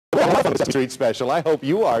Sesame Street special. I hope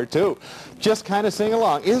you are too. Just kind of sing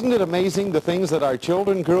along. Isn't it amazing the things that our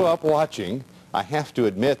children grew up watching? I have to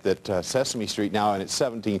admit that Sesame Street, now in its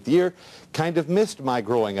 17th year, kind of missed my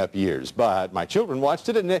growing up years, but my children watched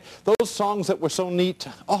it, and those songs that were so neat,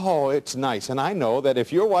 oh, it's nice. And I know that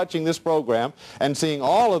if you're watching this program and seeing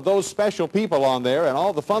all of those special people on there and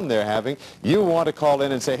all the fun they're having, you want to call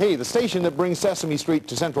in and say, hey, the station that brings Sesame Street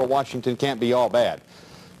to Central Washington can't be all bad.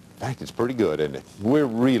 In fact, it's pretty good, isn't it? We're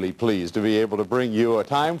really pleased to be able to bring you a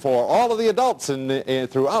time for all of the adults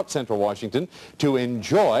throughout Central Washington to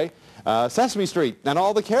enjoy Sesame Street and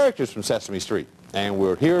all the characters from Sesame Street. And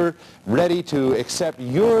we're here ready to accept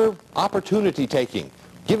your opportunity taking,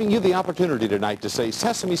 giving you the opportunity tonight to say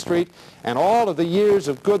Sesame Street and all of the years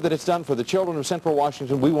of good that it's done for the children of Central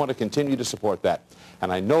Washington. We want to continue to support that.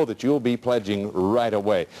 And I know that you'll be pledging right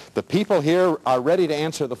away. The people here are ready to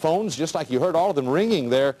answer the phones, just like you heard all of them ringing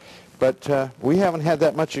there. But we haven't had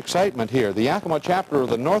that much excitement here. The Yakima chapter of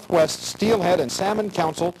the Northwest Steelhead and Salmon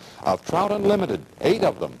Council of Trout Unlimited, 8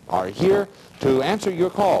 of them, are here to answer your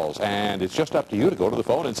calls. And it's just up to you to go to the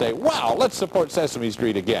phone and say, wow, let's support Sesame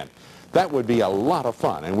Street again. That would be a lot of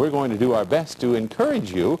fun. And we're going to do our best to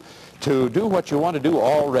encourage you to do what you want to do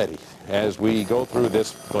already as we go through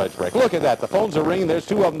this pledge break. Look at that. The phones are ringing. There's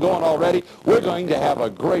 2 of them going already. We're going to have a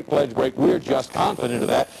great pledge break. We're just confident of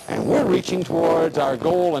that. And we're reaching towards our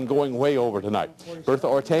goal and going way over tonight. Bertha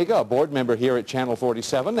Ortega, a board member here at Channel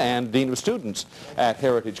 47 and Dean of Students at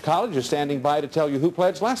Heritage College, is standing by to tell you who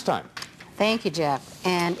pledged last time. Thank you, Jeff.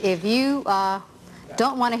 And if you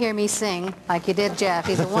don't want to hear me sing like you did Jeff,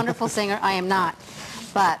 he's a wonderful singer. I am not.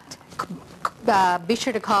 But be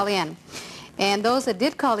sure to call in. And those that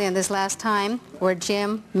did call in this last time were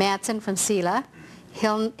Jim Matson from Sela,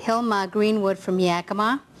 Hilma Greenwood from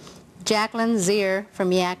Yakima, Jacqueline Zier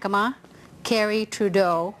from Yakima, Carrie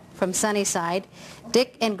Trudeau from Sunnyside,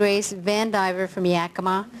 Dick and Grace Van Diver from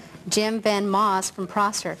Yakima, Jim Van Moss from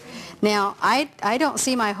Prosser. Now, I don't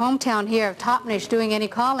see my hometown here of Toppenish doing any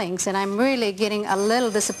callings, and I'm really getting a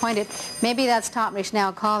little disappointed. Maybe that's Toppenish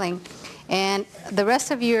now calling. And the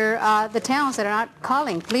rest of your, the towns that are not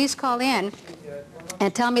calling, please call in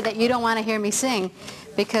and tell me that you don't want to hear me sing,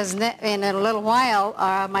 because in a little while,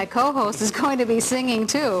 my co-host is going to be singing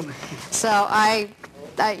too. So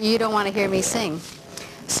you don't want to hear me sing.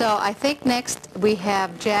 So I think next we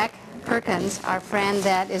have Jack Perkins, our friend,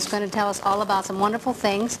 that is going to tell us all about some wonderful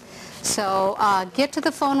things. So get to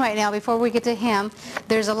the phone right now before we get to him.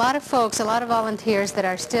 There's a lot of folks, a lot of volunteers that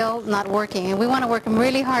are still not working, and we want to work them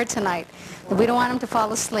really hard tonight. We don't want them to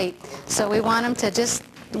fall asleep. So we want them to just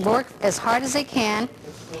work as hard as they can.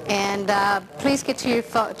 And please get to your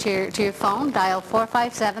phone, dial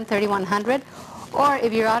 457-3100. Or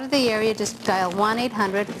if you're out of the area, just dial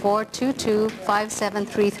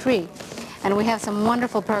 1-800-422-5733. And we have some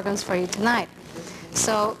wonderful programs for you tonight.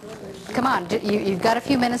 So come on, you've got a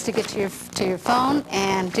few minutes to get to your phone,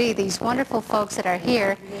 and gee, these wonderful folks that are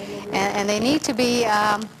here, and they need to be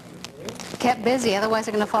kept busy, otherwise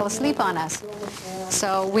they're going to fall asleep on us.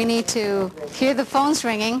 So we need to hear the phones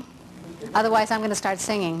ringing, otherwise I'm going to start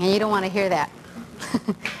singing, and you don't want to hear that.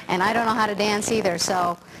 And I don't know how to dance either,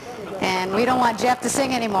 so, and we don't want Jeff to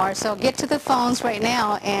sing anymore, so get to the phones right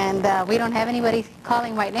now, and we don't have anybody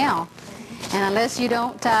calling right now. And unless you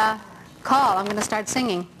don't call, I'm going to start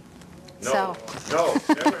singing. No, no,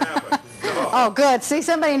 never happened. No. Oh, good. See,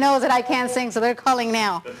 somebody knows that I can't sing, so they're calling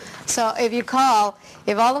now. So if you call,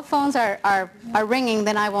 if all the phones are ringing,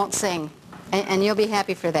 then I won't sing, and you'll be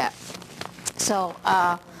happy for that. So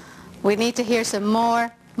we need to hear some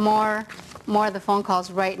more of the phone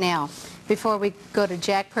calls right now before we go to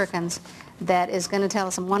Jack Perkins, that is going to tell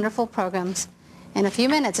us some wonderful programs in a few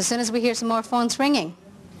minutes, as soon as we hear some more phones ringing.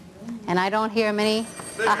 And I don't hear many,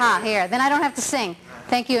 here. Then I don't have to sing.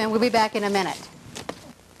 Thank you, and we'll be back in a minute.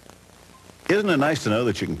 Isn't it nice to know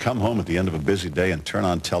that you can come home at the end of a busy day and turn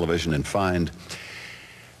on television and find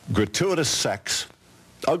gratuitous sex,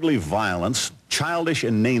 ugly violence, childish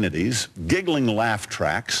inanities, giggling laugh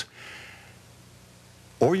tracks,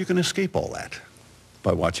 or you can escape all that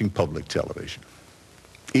by watching public television.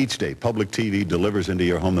 Each day, public TV delivers into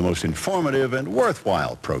your home the most informative and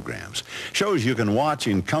worthwhile programs, shows you can watch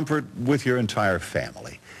in comfort with your entire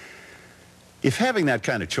family. If having that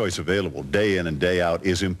kind of choice available day in and day out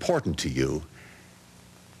is important to you,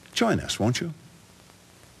 join us, won't you?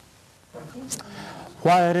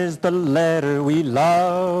 What is the letter we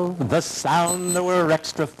love, the sound that we're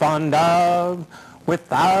extra fond of?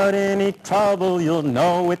 Without any trouble, you'll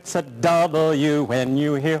know it's a W when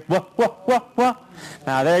you hear wah, wah, wah, wah.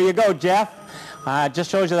 Now, there you go, Jeff.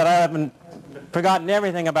 Just shows you that I haven't forgotten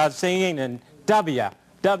everything about singing. And W.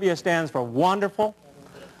 W stands for wonderful.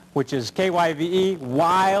 which is KYVE,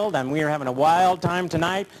 wild, and we are having a wild time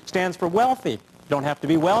tonight, stands for wealthy. You don't have to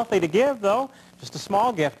be wealthy to give, though. Just a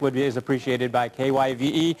small gift is appreciated by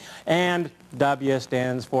KYVE, and W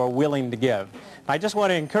stands for willing to give. I just want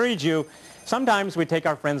to encourage you, sometimes we take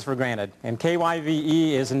our friends for granted, and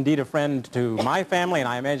KYVE is indeed a friend to my family, and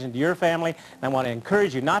I imagine to your family, and I want to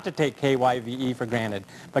encourage you not to take KYVE for granted.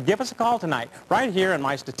 But give us a call tonight. Right here in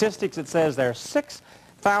my statistics it says there are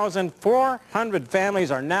 6,400 families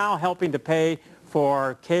are now helping to pay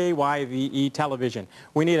for KYVE television.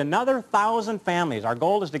 We need another 1,000 families. Our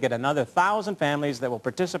goal is to get another 1,000 families that will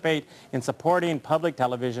participate in supporting public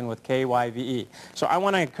television with KYVE. So I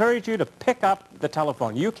want to encourage you to pick up the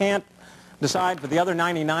telephone. You can't decide for the other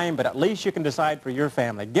 99, but at least you can decide for your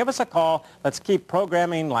family. Give us a call. Let's keep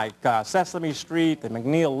programming like Sesame Street, the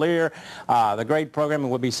McNeil Lear, the great programming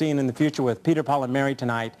we'll be seeing in the future with Peter, Paul, and Mary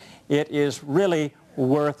tonight. It is really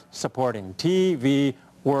worth supporting. TV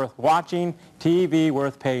worth watching, TV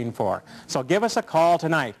worth paying for. So give us a call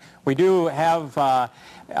tonight. We do have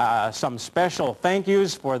some special thank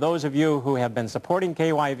yous for those of you who have been supporting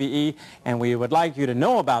KYVE, and we would like you to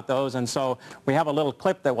know about those, and so we have a little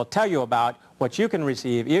clip that will tell you about what you can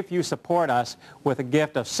receive if you support us with a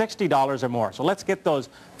gift of $60 or more. So let's get those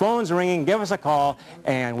phones ringing, give us a call,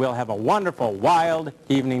 and we'll have a wonderful, wild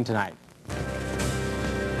evening tonight.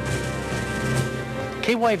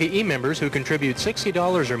 KYVE members who contribute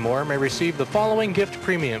 $60 or more may receive the following gift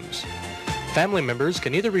premiums. Family members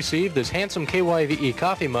can either receive this handsome KYVE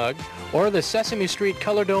coffee mug or the Sesame Street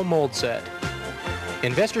Color Dome mold set.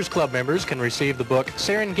 Investors Club members can receive the book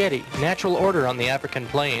Serengeti, Natural Order on the African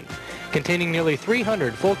Plain, containing nearly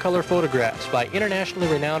 300 full-color photographs by internationally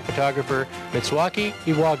renowned photographer Mitsuaki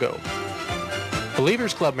Iwago.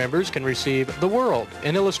 Believers Club members can receive The World,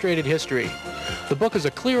 an Illustrated History. The book is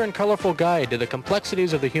a clear and colorful guide to the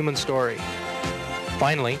complexities of the human story.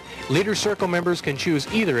 Finally, Leaders Circle members can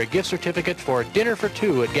choose either a gift certificate for dinner for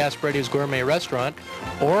two at Gasparretti's Gourmet Restaurant,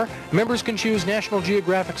 or members can choose National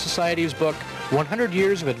Geographic Society's book, 100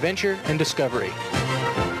 Years of Adventure and Discovery.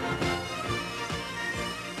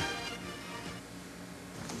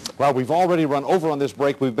 Well, we've already run over on this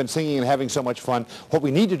break. We've been singing and having so much fun. What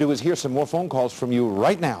we need to do is hear some more phone calls from you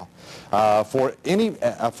right now for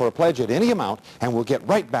a pledge at any amount, and we'll get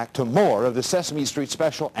right back to more of the Sesame Street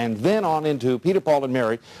special and then on into Peter, Paul, and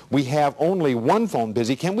Mary. We have only one phone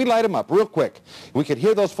busy. Can we light them up real quick? We could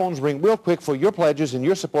hear those phones ring real quick for your pledges and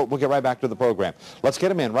your support. We'll get right back to the program. Let's get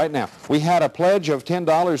them in right now. We had a pledge of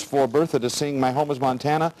 $10 for Bertha to sing My Home is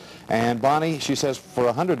Montana, and Bonnie, she says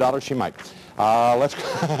for $100 she might.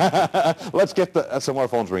 Let's get some more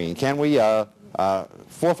phones ringing. Can we?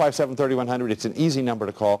 457-3100. It's an easy number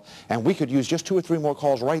to call, and we could use just 2 or 3 more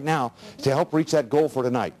calls right now to help reach that goal for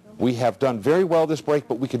tonight. We have done very well this break,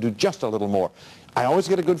 but we could do just a little more. I always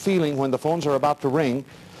get a good feeling when the phones are about to ring,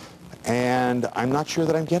 and I'm not sure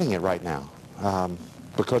that I'm getting it right now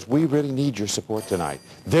because we really need your support tonight.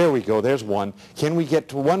 There we go. There's one. Can we get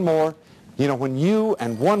to one more? You know, when you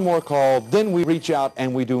and one more call, then we reach out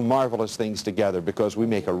and we do marvelous things together because we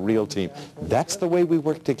make a real team. That's the way we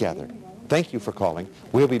work together. Thank you for calling.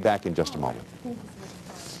 We'll be back in just a moment.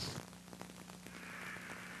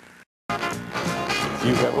 If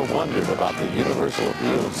you've ever wondered about the universal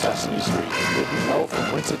appeal of Sesame Street and didn't know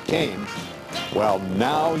from whence it came, well,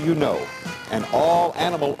 now you know. An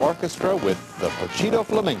all-animal orchestra with the Pochito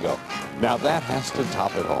Flamingo. Now that has to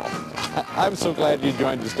top it all. I'm so glad you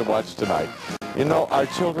joined us to watch tonight. You know, our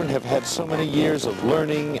children have had so many years of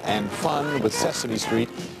learning and fun with Sesame Street,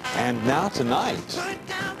 and now tonight,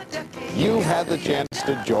 you had the chance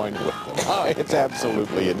to join with them. Oh, it's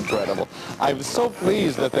absolutely incredible. I'm so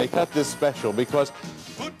pleased that they cut this special because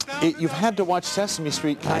you've had to watch Sesame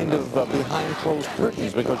Street kind of behind closed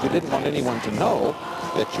curtains because you didn't want anyone to know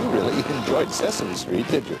that you really enjoyed Sesame Street,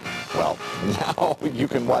 did you? Well, now you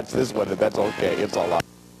can watch this one, and that's okay. It's a lot.